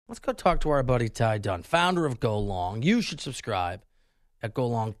Let's go talk to our buddy Ty Dunne, founder of Go Long. You should subscribe at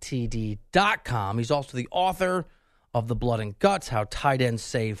golongtd.com. He's also the author of The Blood and Guts, How Tight Ends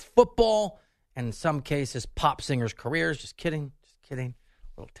Save Football, and in some cases, pop singers' careers. Just kidding.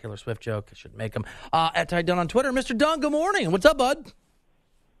 Little Taylor Swift joke. I shouldn't make them. At Ty Dunne on Twitter. Mr. Dunne, good morning. What's up, bud?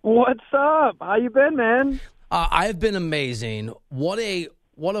 What's up? How you been, man? I have been amazing. What a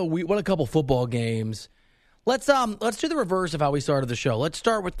couple football games. Let's do the reverse of how we started the show. Let's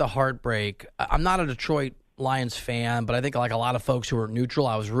start with the heartbreak. I'm not a Detroit Lions fan, but I think like a lot of folks who are neutral,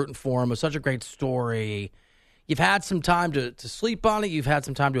 I was rooting for him. It was such a great story. You've had some time to sleep on it. You've had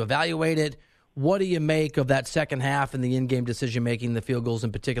some time to evaluate it. What do you make of that second half and the in-game decision-making, the field goals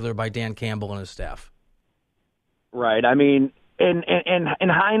in particular by Dan Campbell and his staff? Right. I mean, in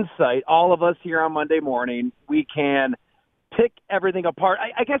hindsight, all of us here on Monday morning, we can pick everything apart.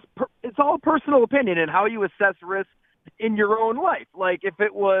 I guess it's all personal opinion and how you assess risk in your own life. Like if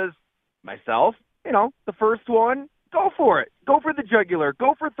it was myself, the first one, go for it. Go for the jugular.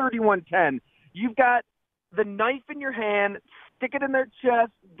 Go for 31-10. You've got the knife in your hand, stick it in their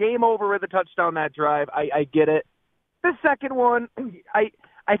chest, game over with a touchdown that drive. I get it. The second one,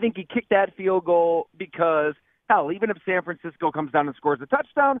 I think he kicked that field goal because, hell, even if San Francisco comes down and scores a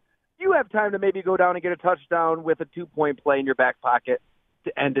touchdown, you have time to maybe go down and get a touchdown with a 2-point play in your back pocket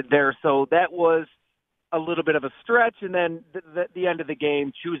to end it there. So that was a little bit of a stretch. And then the end of the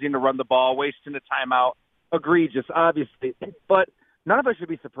game, choosing to run the ball, wasting a timeout, egregious, obviously. But none of us should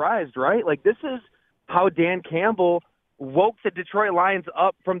be surprised, right? Like this is how Dan Campbell woke the Detroit Lions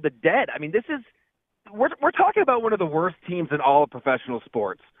up from the dead. I mean, we're talking about one of the worst teams in all of professional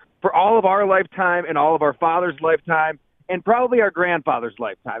sports for all of our lifetime and all of our father's lifetime and probably our grandfather's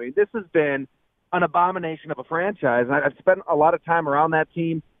lifetime. I mean, this has been an abomination of a franchise. And I've spent a lot of time around that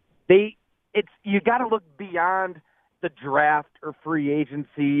team. You got to look beyond the draft or free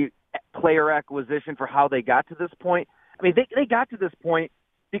agency player acquisition for how they got to this point. I mean, they got to this point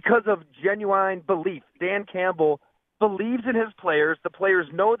because of genuine belief. Dan Campbell believes in his players. The players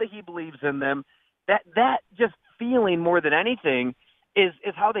know that he believes in them. That just feeling more than anything is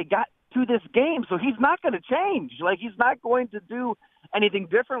how they got to this game. So he's not going to change. Like he's not going to do anything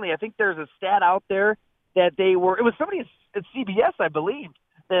differently. I think there's a stat out there that it was somebody at CBS, I believe,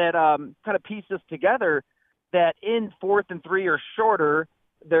 that kind of pieced this together that in 4th and 3 or shorter,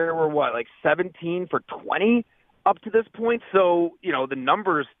 there were 17 for 20 up to this point. So, the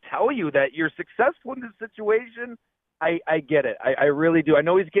numbers tell you that you're successful in this situation. I get it. I really do. I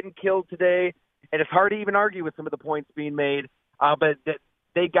know he's getting killed today, and it's hard to even argue with some of the points being made, but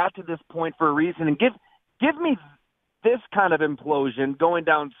they got to this point for a reason. And give me this kind of implosion going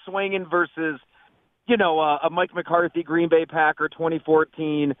down swinging versus, a Mike McCarthy Green Bay Packer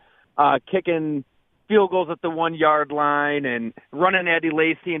 2014 kicking field goals at the 1-yard line and running Eddie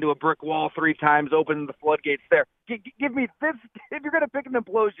Lacy into a brick wall 3 times, opening the floodgates there. Give me this. If you're going to pick an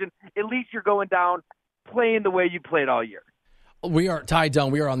implosion, at least you're going down playing the way you played all year. We are, Ty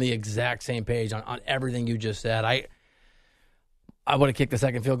Dunne, we are on the exact same page on everything you just said. I would have kicked the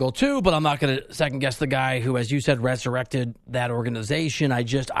second field goal too, but I'm not going to second guess the guy who, as you said, resurrected that organization. I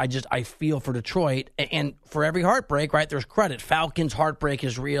feel for Detroit, and for every heartbreak, right, there's credit. Falcons' heartbreak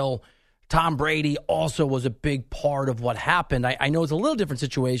is real. Tom Brady also was a big part of what happened. I know it's a little different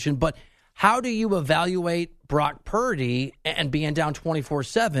situation, but how do you evaluate Brock Purdy and being down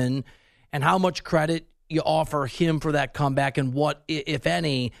 24/7, and how much credit you offer him for that comeback, and what, if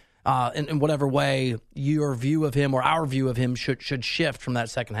any, in whatever way your view of him or our view of him should shift from that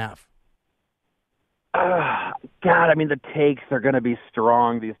second half? God, I mean, the takes are going to be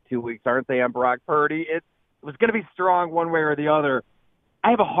strong these 2 weeks, aren't they, on Brock Purdy? It was going to be strong one way or the other. I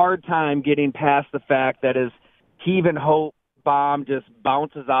have a hard time getting past the fact that his heave and hope bomb just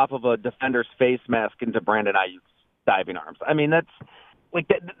bounces off of a defender's face mask into Brandon Ayuk's diving arms. I mean, that's like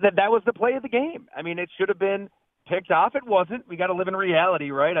that was the play of the game. I mean, it should have been picked off. It wasn't. We got to live in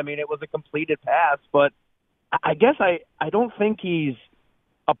reality, right? I mean, it was a completed pass, but I guess I don't think he's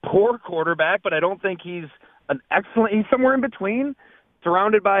a poor quarterback, but I don't think he's an excellent. He's somewhere in between,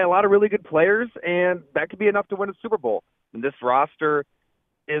 surrounded by a lot of really good players, and that could be enough to win a Super Bowl. And this roster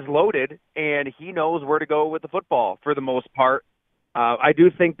is loaded, and he knows where to go with the football for the most part. I do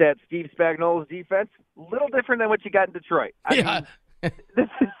think that Steve Spagnuolo's defense a little different than what you got in Detroit. I mean, this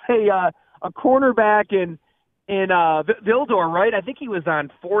is a cornerback in Vildor, right? I think he was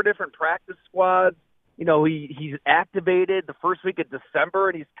on 4 different practice squads. He's activated the first week of December,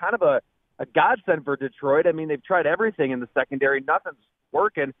 and he's kind of a godsend for Detroit. I mean, they've tried everything in the secondary. Nothing's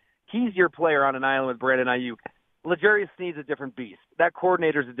working. He's your player on an island with Brandon Ayuk. L'Jarius Sneed's a different beast. That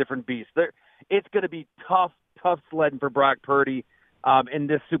coordinator's a different beast. It's going to be tough sledding for Brock Purdy in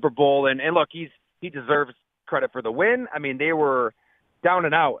this Super Bowl. And look, he deserves credit for the win. I mean, they were down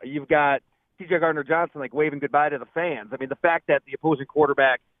and out. You've got C.J. Gardner-Johnson like waving goodbye to the fans. I mean, the fact that the opposing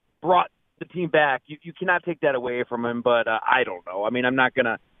quarterback brought the team back, you cannot take that away from him. But I don't know. I mean,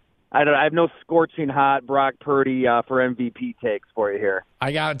 I have no scorching hot Brock Purdy for MVP takes for you here.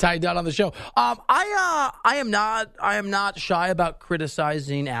 I got it tied down on the show. I am not shy about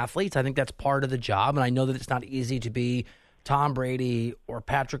criticizing athletes. I think that's part of the job, and I know that it's not easy to be Tom Brady or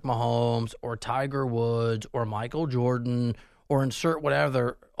Patrick Mahomes or Tiger Woods or Michael Jordan or insert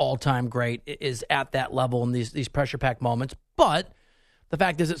whatever all-time great is at that level in these pressure-packed moments. But the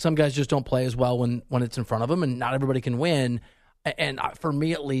fact is that some guys just don't play as well when it's in front of them, and not everybody can win. And for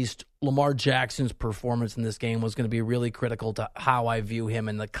me, at least, Lamar Jackson's performance in this game was going to be really critical to how I view him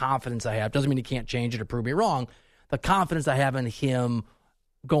and the confidence I have. Doesn't mean he can't change it or prove me wrong. The confidence I have in him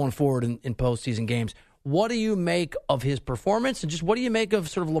going forward in postseason games. What do you make of his performance? And just what do you make of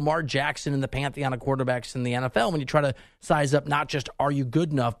sort of Lamar Jackson in the pantheon of quarterbacks in the NFL when you try to size up not just are you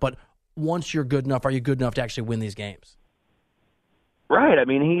good enough, but once you're good enough, are you good enough to actually win these games? Right. I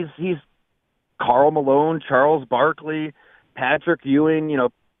mean, he's Karl Malone, Charles Barkley, Patrick Ewing,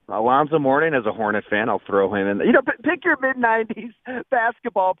 Alonzo Mourning. As a Hornet fan, I'll throw him in. Pick your mid-'90s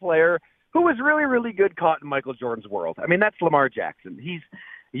basketball player who was really, really good caught in Michael Jordan's world. I mean, that's Lamar Jackson.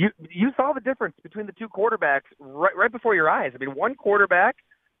 You saw the difference between the two quarterbacks right before your eyes. I mean, one quarterback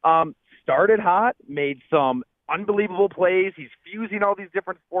started hot, made some unbelievable plays. He's fusing all these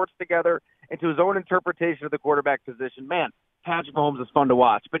different sports together into his own interpretation of the quarterback position. Man, Patrick Mahomes is fun to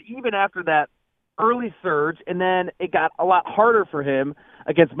watch. But even after that early surge, and then it got a lot harder for him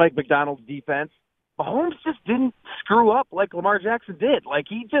against Mike Macdonald's defense, Mahomes just didn't screw up like Lamar Jackson did. Like,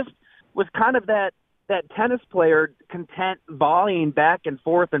 he just was kind of that tennis player content volleying back and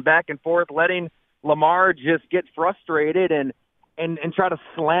forth, letting Lamar just get frustrated and try to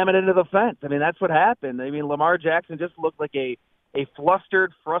slam it into the fence. I mean, that's what happened. I mean, Lamar Jackson just looked like a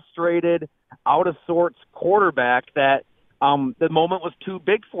flustered, frustrated, out of sorts quarterback that the moment was too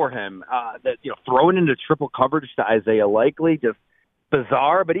big for him. Throwing into triple coverage to Isaiah Likely, just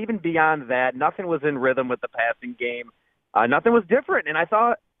bizarre. But even beyond that, nothing was in rhythm with the passing game. Nothing was different. And I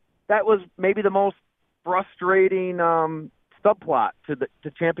thought that was maybe the most frustrating subplot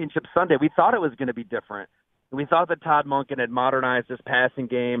to Championship Sunday. We thought it was going to be different. We thought that Todd Monken had modernized this passing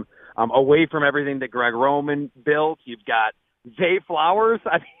game away from everything that Greg Roman built. You've got Zay Flowers.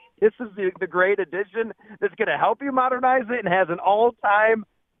 I mean, this is the great addition that's going to help you modernize it, and has an all-time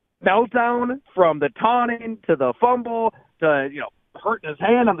meltdown from the taunting to the fumble to hurting his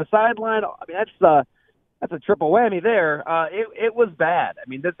hand on the sideline. I mean, that's a triple whammy there. It was bad. I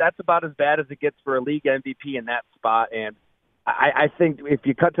mean, that's about as bad as it gets for a league MVP in that spot. And I think if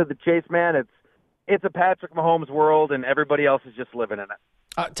you cut to the chase, man, it's a Patrick Mahomes world, and everybody else is just living in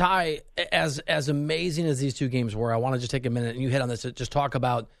it. Ty, as amazing as these two games were, I want to just take a minute, and you hit on this, just talk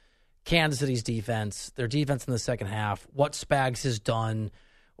about Kansas City's defense, their defense in the second half, what Spags has done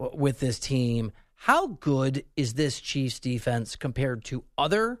with this team. How good is this Chiefs defense compared to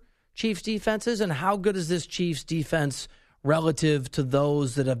other Chiefs defenses, and how good is this Chiefs defense relative to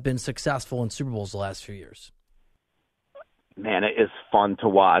those that have been successful in Super Bowls the last few years? Man, it is fun to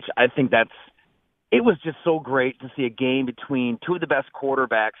watch. I think it was just so great to see a game between two of the best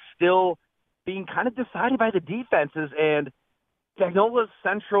quarterbacks still being kind of decided by the defenses, and Dagnola's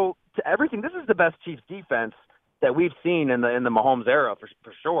central to everything. This is the best Chiefs defense that we've seen in the Mahomes era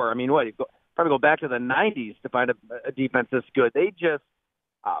for sure. I mean, probably go back to the 90s to find a defense this good. They just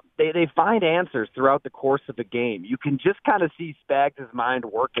they find answers throughout the course of the game. You can just kind of see Spags' mind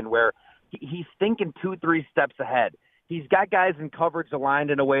working where he's thinking 2-3 steps ahead. He's got guys in coverage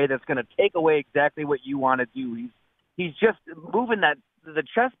aligned in a way that's going to take away exactly what you want to do. He's just moving the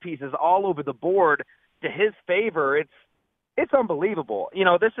chess pieces all over the board to his favor. It's unbelievable.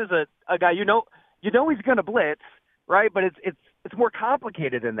 This is a guy he's going to blitz, right? But it's more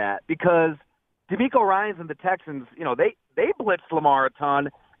complicated than that, because DeMeco Ryans and the Texans, they blitzed Lamar a ton,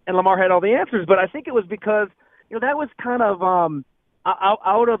 and Lamar had all the answers. But I think it was because that was kind of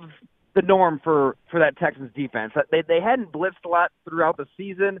out of the norm for that Texans defense. They hadn't blitzed a lot throughout the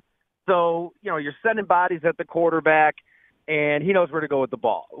season, so you're sending bodies at the quarterback, and he knows where to go with the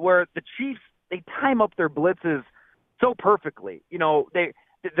ball. Where the Chiefs, they time up their blitzes so perfectly.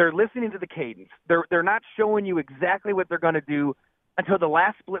 They're listening to the cadence. They're not showing you exactly what they're going to do until the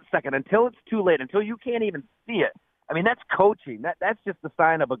last split second, until it's too late, until you can't even see it. I mean, that's coaching. That's just the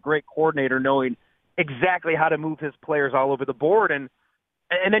sign of a great coordinator knowing exactly how to move his players all over the board. And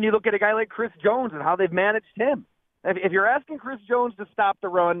then you look at a guy like Chris Jones and how they've managed him. If you're asking Chris Jones to stop the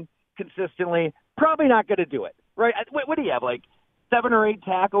run consistently, probably not going to do it, right? What do you have, like 7 or 8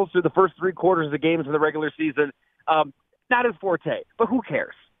 tackles through the first 3 quarters of the games in the regular season. Not his forte, but who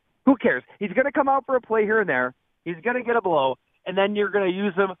cares? Who cares? He's going to come out for a play here and there. He's going to get a blow, and then you're going to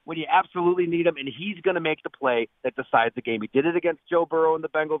use him when you absolutely need him, and he's going to make the play that decides the game. He did it against Joe Burrow and the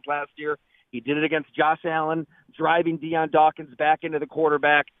Bengals last year. He did it against Josh Allen, driving Deion Dawkins back into the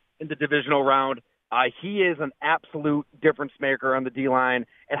quarterback in the divisional round. He is an absolute difference maker on the D-line,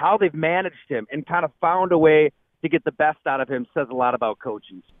 and how they've managed him and kind of found a way to get the best out of him says a lot about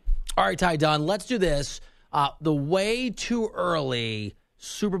coaching. All right, Ty Dunne, let's do this. The way too early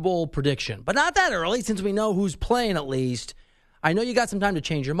Super Bowl prediction, but not that early since we know who's playing at least. I know you got some time to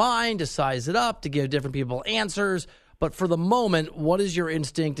change your mind, to size it up, to give different people answers, but for the moment, what does your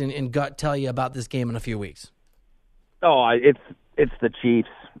instinct and gut tell you about this game in a few weeks? Oh, it's the Chiefs.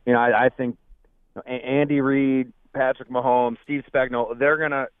 I think Andy Reid, Patrick Mahomes, Steve Spagnuolo, they're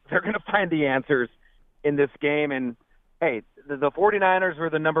gonna find the answers in this game. And hey, the 49ers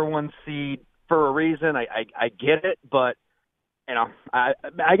were the number 1 seed for a reason. I get it, but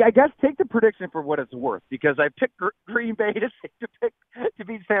I guess take the prediction for what it's worth, because I picked Green Bay to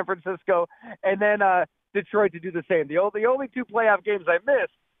beat San Francisco, and then Detroit to do the same. The only 2 playoff games I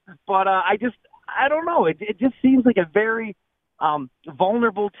missed, but I don't know. It just seems like a very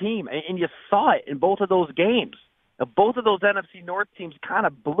vulnerable team, and you saw it in both of those games. Both of those NFC North teams kind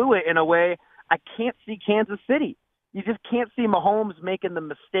of blew it in a way I can't see Kansas City. You just can't see Mahomes making the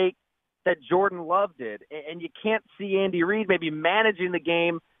mistake that Jordan Love did, and you can't see Andy Reid maybe managing the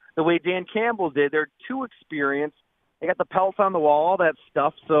game the way Dan Campbell did. They're too experienced. They got the pelts on the wall, all that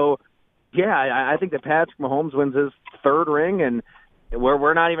stuff. So, yeah, I think that Patrick Mahomes wins his 3rd ring, and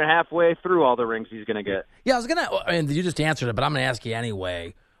we're not even halfway through all the rings he's going to get. Yeah, and you just answered it, but I'm going to ask you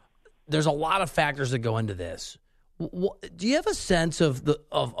anyway. There's a lot of factors that go into this. Do you have a sense of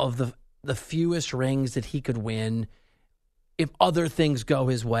the fewest rings that he could win if other things go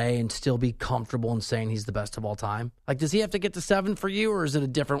his way and still be comfortable in saying he's the best of all time? Like, does he have to get to 7 for you, or is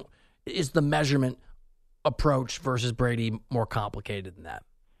it is the measurement approach versus Brady more complicated than that?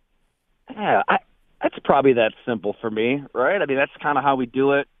 Yeah, that's probably that simple for me, right? I mean, that's kind of how we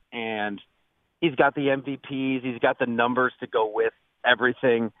do it, and he's got the MVPs, he's got the numbers to go with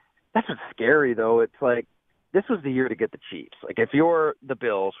everything. That's what's scary, though. It's like, this was the year to get the Chiefs. Like, if you're the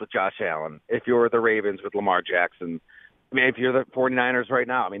Bills with Josh Allen, if you're the Ravens with Lamar Jackson, I mean, if you're the 49ers right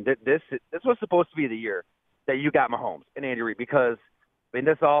now, I mean, this was supposed to be the year that you got Mahomes and Andy Reid, because, I mean,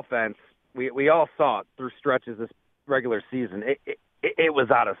 this offense, we all saw it through stretches this regular season. It was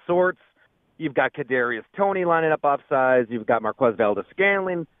out of sorts. You've got Kadarius Toney lining up offsides. You've got Marquez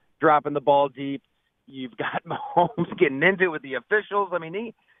Valdes-Scantling dropping the ball deep. You've got Mahomes getting into it with the officials. I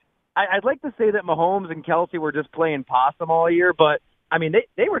mean, I'd like to say that Mahomes and Kelsey were just playing possum all year, but, I mean,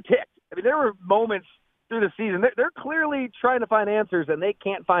 they were ticked. I mean, there were moments through the season. They're clearly trying to find answers, and they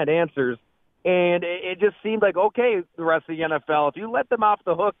can't find answers. And it just seemed like, okay, the rest of the NFL, if you let them off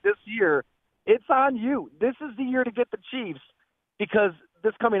the hook this year, it's on you. This is the year to get the Chiefs, because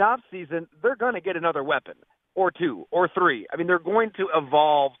this coming off season, they're going to get another weapon or 2 or 3. I mean, they're going to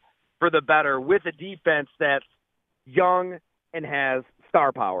evolve for the better with a defense that's young and has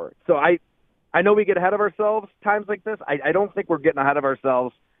star power. So I know we get ahead of ourselves times like this. I don't think we're getting ahead of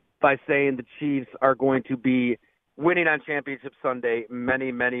ourselves by saying the Chiefs are going to be winning on Championship Sunday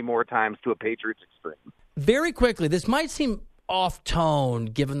many, many more times to a Patriots extreme. Very quickly, this might seem off tone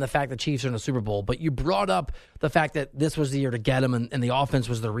given the fact the Chiefs are in the Super Bowl, but you brought up the fact that this was the year to get them and the offense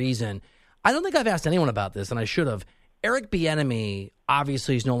was the reason. I don't think I've asked anyone about this, and I should have. Eric Bieniemy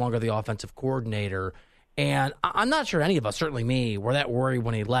obviously is no longer the offensive coordinator, and I'm not sure any of us, certainly me, were that worried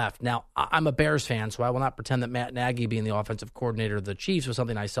when he left. Now, I'm a Bears fan, so I will not pretend that Matt Nagy being the offensive coordinator of the Chiefs was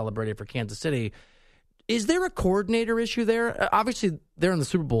something I celebrated for Kansas City. Is there a coordinator issue there? Obviously, they're in the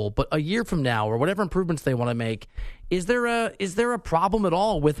Super Bowl, but a year from now, or whatever improvements they want to make, is there a problem at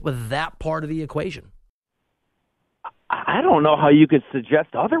all with that part of the equation? I don't know how you could suggest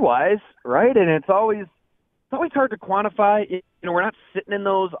otherwise, right? And it's always hard to quantify. We're not sitting in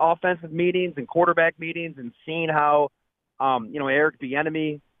those offensive meetings and quarterback meetings and seeing how, Eric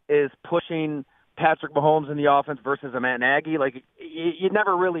Bieniemy is pushing Patrick Mahomes in the offense versus a Matt Nagy. Like, you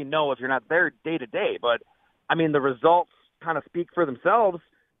never really know if you're not there day to day. But, I mean, the results kind of speak for themselves,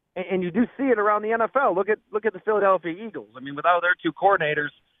 and you do see it around the NFL. Look at the Philadelphia Eagles. I mean, without their 2 coordinators,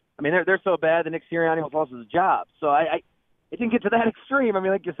 I mean, they're so bad that Nick Sirianni almost lost his job. So it didn't get to that extreme. I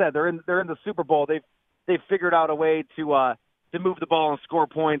mean, like you said, they're in the Super Bowl. They've figured out a way to move the ball and score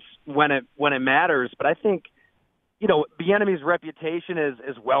points when it matters. But I think, Bieniemy's reputation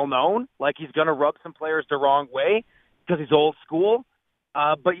is well known. Like, he's going to rub some players the wrong way because he's old school.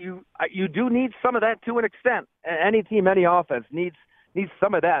 but you do need some of that to an extent. Any team, any offense needs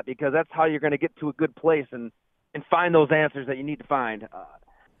some of that, because that's how you're going to get to a good place and find those answers that you need to find.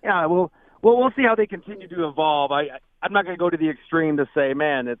 Yeah, we'll see how they continue to evolve. I'm not going to go to the extreme to say,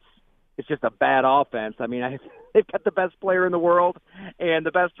 man, it's just a bad offense. I mean, they've got the best player in the world and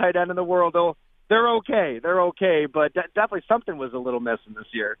the best tight end in the world. They're okay. They're okay, but definitely something was a little missing this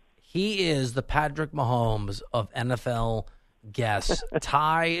year. He is the Patrick Mahomes of NFL guests.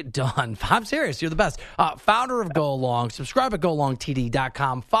 Ty Dunne. I'm serious. You're the best. Founder of Go Along. Subscribe at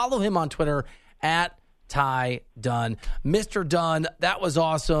golongtd.com. Follow him on Twitter at Ty Dunne. Mr. Dunne, that was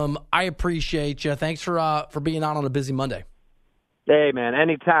awesome. I appreciate you. Thanks for being on a busy Monday. Hey, man,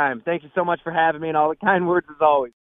 anytime. Thank you so much for having me and all the kind words as always.